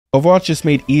Overwatch just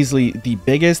made easily the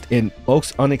biggest and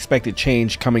most unexpected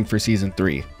change coming for Season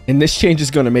 3. And this change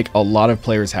is going to make a lot of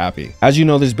players happy. As you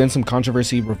know, there's been some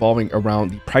controversy revolving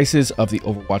around the prices of the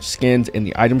Overwatch skins in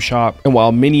the item shop. And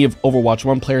while many of Overwatch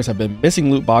 1 players have been missing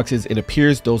loot boxes, it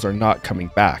appears those are not coming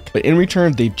back. But in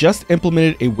return, they've just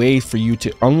implemented a way for you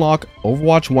to unlock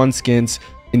Overwatch 1 skins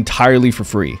entirely for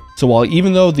free. So while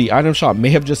even though the item shop may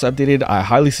have just updated, I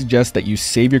highly suggest that you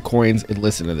save your coins and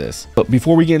listen to this. But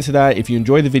before we get into that, if you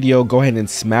enjoyed the video, go ahead and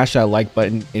smash that like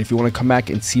button. And if you want to come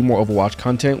back and see more Overwatch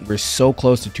content, we're so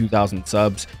close to 2,000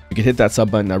 subs. You can hit that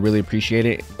sub button. I really appreciate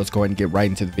it. Let's go ahead and get right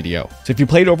into the video. So if you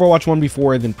played Overwatch 1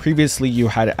 before, then previously you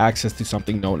had access to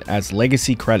something known as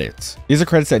legacy credits. These are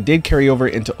credits that did carry over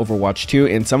into Overwatch 2,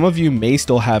 and some of you may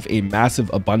still have a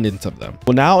massive abundance of them.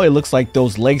 Well, now it looks like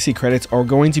those legacy credits are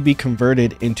going to be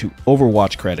converted into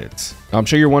Overwatch credits. Now, I'm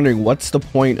sure you're wondering, what's the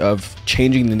point of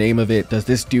changing the name of it? Does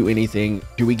this do anything?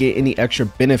 Do we get any extra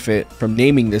benefit from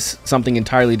naming this something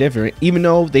entirely different, even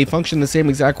though they function the same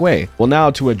exact way? Well, now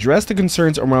to address the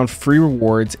concerns around free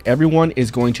rewards, everyone is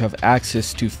going to have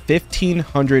access to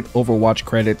 1,500 Overwatch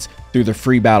credits through the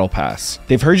free battle pass.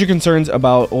 They've heard your concerns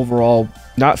about overall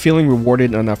not feeling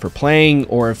rewarded enough for playing,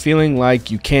 or feeling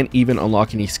like you can't even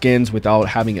unlock any skins without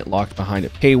having it locked behind a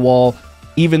paywall,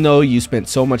 even though you spent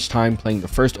so much time playing the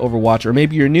first Overwatch. Or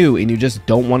maybe you're new and you just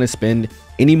don't want to spend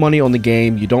any money on the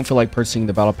game, you don't feel like purchasing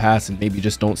the battle pass, and maybe you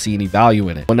just don't see any value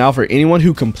in it. Well, now for anyone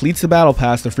who completes the battle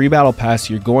pass, the free battle pass,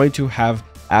 you're going to have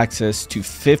access to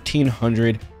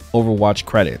 1,500 Overwatch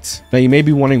credits. Now you may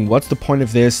be wondering, what's the point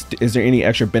of this? Is there any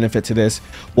extra benefit to this?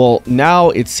 Well, now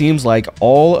it seems like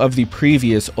all of the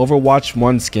previous Overwatch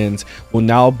 1 skins will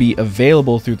now be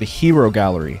available through the hero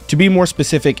gallery. To be more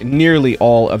specific, nearly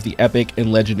all of the epic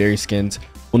and legendary skins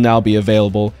will now be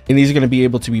available, and these are going to be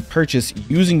able to be purchased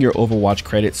using your Overwatch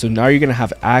credits. So now you're going to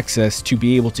have access to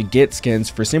be able to get skins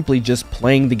for simply just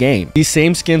playing the game. These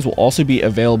same skins will also be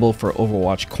available for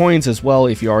Overwatch coins as well.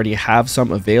 If you already have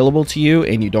some available to you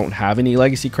and you don't have any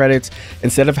legacy credits,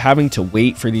 instead of having to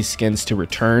wait for these skins to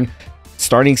return,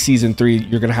 starting Season 3,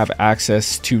 you're going to have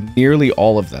access to nearly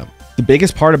all of them. The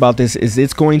biggest part about this is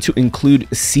it's going to include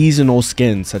seasonal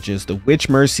skins such as the Witch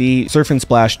Mercy, Surf and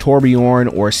Splash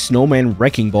Torbjorn, or Snowman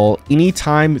Wrecking Ball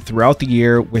anytime throughout the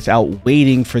year without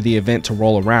waiting for the event to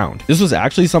roll around. This was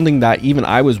actually something that even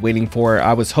I was waiting for.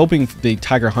 I was hoping the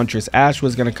Tiger Huntress Ash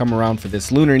was going to come around for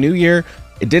this Lunar New Year.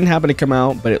 It didn't happen to come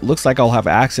out, but it looks like I'll have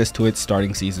access to it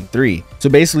starting Season 3. So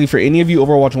basically, for any of you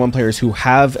Overwatch 1 players who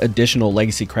have additional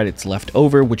legacy credits left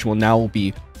over, which will now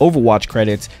be Overwatch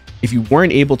credits, if you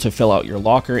weren't able to fill out your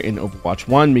locker in Overwatch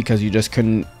 1 because you just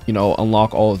couldn't,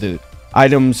 unlock all of the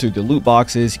items through the loot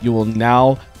boxes, you will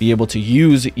now be able to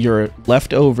use your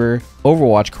leftover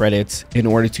Overwatch credits in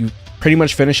order to pretty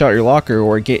much finish out your locker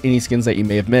or get any skins that you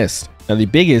may have missed. Now, the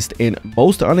biggest and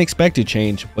most unexpected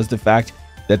change was the fact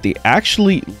that they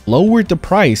actually lowered the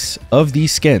price of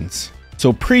these skins.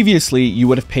 So previously, you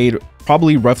would have paid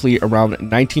probably roughly around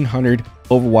 1,900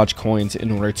 Overwatch coins in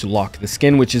order to lock the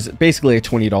skin, which is basically a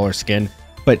 $20 skin.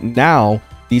 But now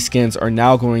these skins are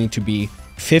now going to be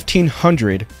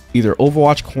 1,500 either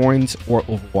Overwatch coins or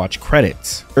Overwatch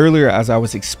credits. Earlier, as I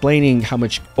was explaining how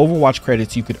much Overwatch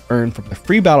credits you could earn from the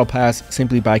free battle pass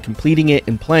simply by completing it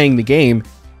and playing the game,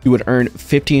 you would earn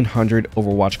 1,500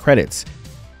 Overwatch credits.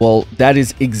 Well, that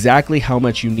is exactly how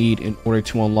much you need in order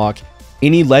to unlock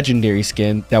any legendary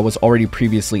skin that was already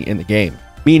previously in the game.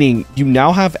 Meaning you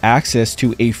now have access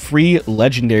to a free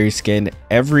legendary skin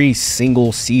every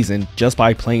single season just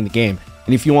by playing the game.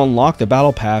 And if you unlock the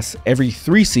battle pass every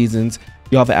 3 seasons,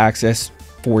 you'll have access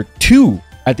for 2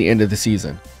 at the end of the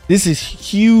season. This is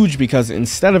huge because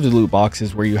instead of the loot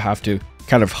boxes where you have to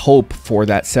kind of hope for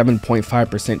that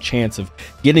 7.5% chance of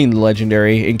getting the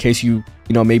legendary in case you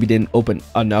maybe didn't open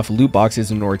enough loot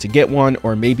boxes in order to get one,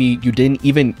 or maybe you didn't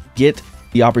even get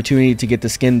the opportunity to get the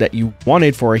skin that you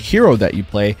wanted for a hero that you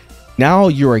play. Now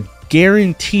you're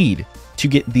guaranteed to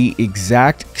get the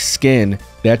exact skin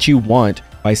that you want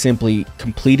by simply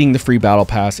completing the free battle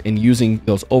pass and using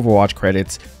those Overwatch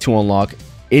credits to unlock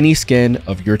any skin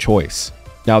of your choice.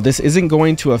 Now, this isn't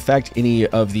going to affect any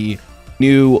of the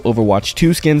new Overwatch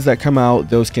 2 skins that come out.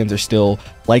 Those skins are still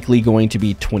likely going to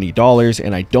be $20,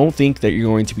 and I don't think that you're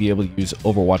going to be able to use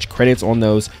Overwatch credits on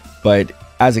those. But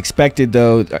as expected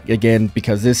though, again,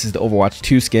 because this is the Overwatch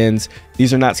 2 skins,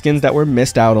 these are not skins that were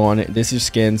missed out on. This is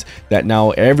skins that now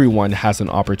everyone has an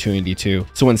opportunity to.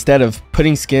 So instead of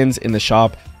putting skins in the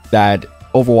shop that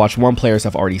Overwatch 1 players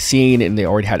have already seen and they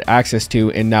already had access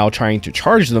to, and now trying to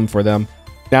charge them for them,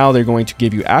 now they're going to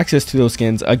give you access to those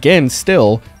skins again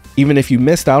still. Even if you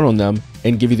missed out on them,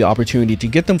 and give you the opportunity to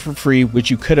get them for free, which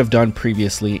you could have done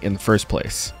previously in the first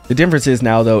place. The difference is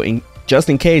now though, just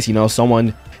in case, you know,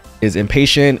 someone is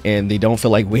impatient and they don't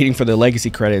feel like waiting for their legacy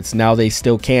credits, now they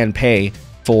still can pay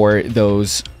for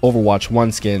those Overwatch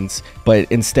 1 skins,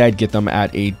 but instead get them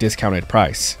at a discounted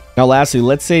price. Now lastly,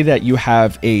 let's say that you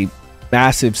have a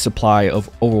massive supply of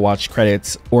Overwatch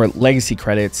credits or legacy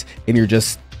credits and you're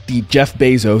just the Jeff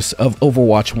Bezos of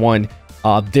Overwatch 1.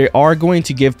 They are going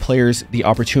to give players the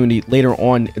opportunity later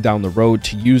on down the road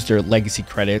to use their legacy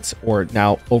credits or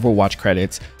now Overwatch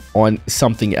credits on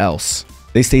something else.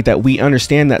 They state that we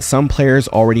understand that some players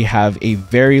already have a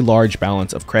very large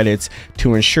balance of credits.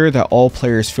 To ensure that all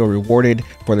players feel rewarded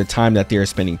for the time that they are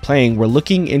spending playing, we're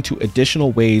looking into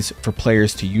additional ways for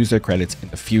players to use their credits in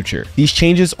the future. These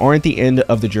changes aren't the end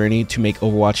of the journey to make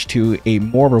Overwatch 2 a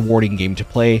more rewarding game to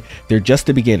play. They're just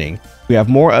the beginning. We have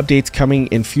more updates coming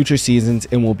in future seasons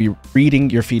and we'll be reading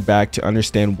your feedback to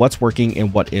understand what's working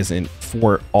and what isn't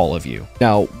for all of you.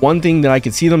 Now, one thing that I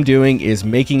could see them doing is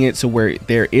making it so where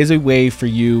there is a way for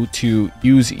you to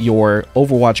use your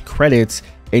Overwatch credits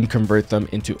and convert them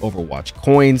into Overwatch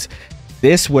coins.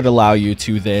 This would allow you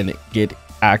to then get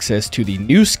access to the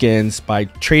new skins by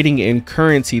trading in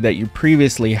currency that you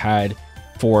previously had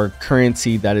for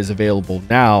currency that is available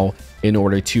now in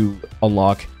order to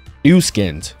unlock new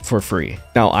skins for free.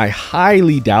 Now, I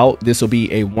highly doubt this will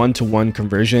be a one-to-one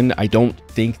conversion. I don't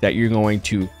think that you're going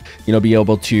to, you know, be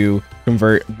able to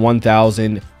convert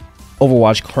 1,000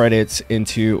 Overwatch credits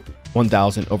into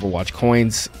 1,000 Overwatch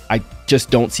coins. I just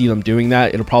don't see them doing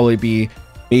that. It'll probably be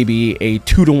maybe a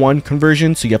 2-to-1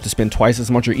 conversion, so you have to spend twice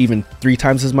as much or even 3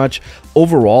 times as much.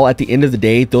 Overall, at the end of the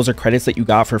day, those are credits that you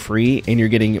got for free and you're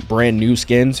getting brand new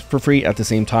skins for free at the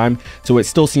same time, so it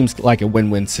still seems like a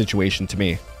win-win situation to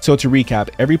me. So to recap,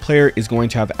 every player is going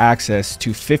to have access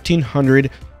to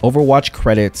 1,500 Overwatch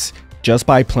credits just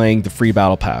by playing the free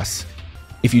battle pass.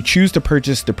 If you choose to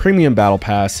purchase the premium battle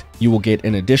pass, you will get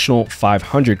an additional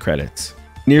 500 credits.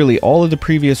 Nearly all of the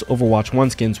previous Overwatch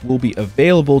 1 skins will be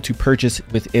available to purchase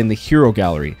within the hero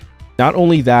gallery. Not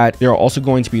only that, they are also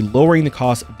going to be lowering the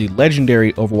cost of the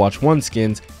legendary Overwatch 1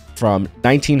 skins from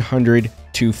 1,900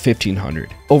 to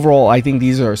 1,500. Overall, I think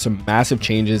these are some massive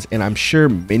changes and I'm sure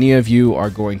many of you are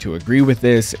going to agree with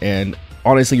this, and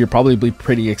honestly, you're probably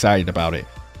pretty excited about it.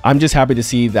 I'm just happy to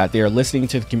see that they are listening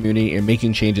to the community and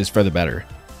making changes for the better.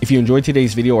 If you enjoyed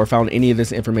today's video or found any of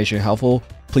this information helpful,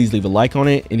 please leave a like on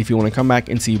it. And if you want to come back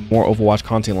and see more Overwatch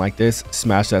content like this,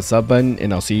 smash that sub button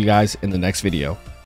and I'll see you guys in the next video.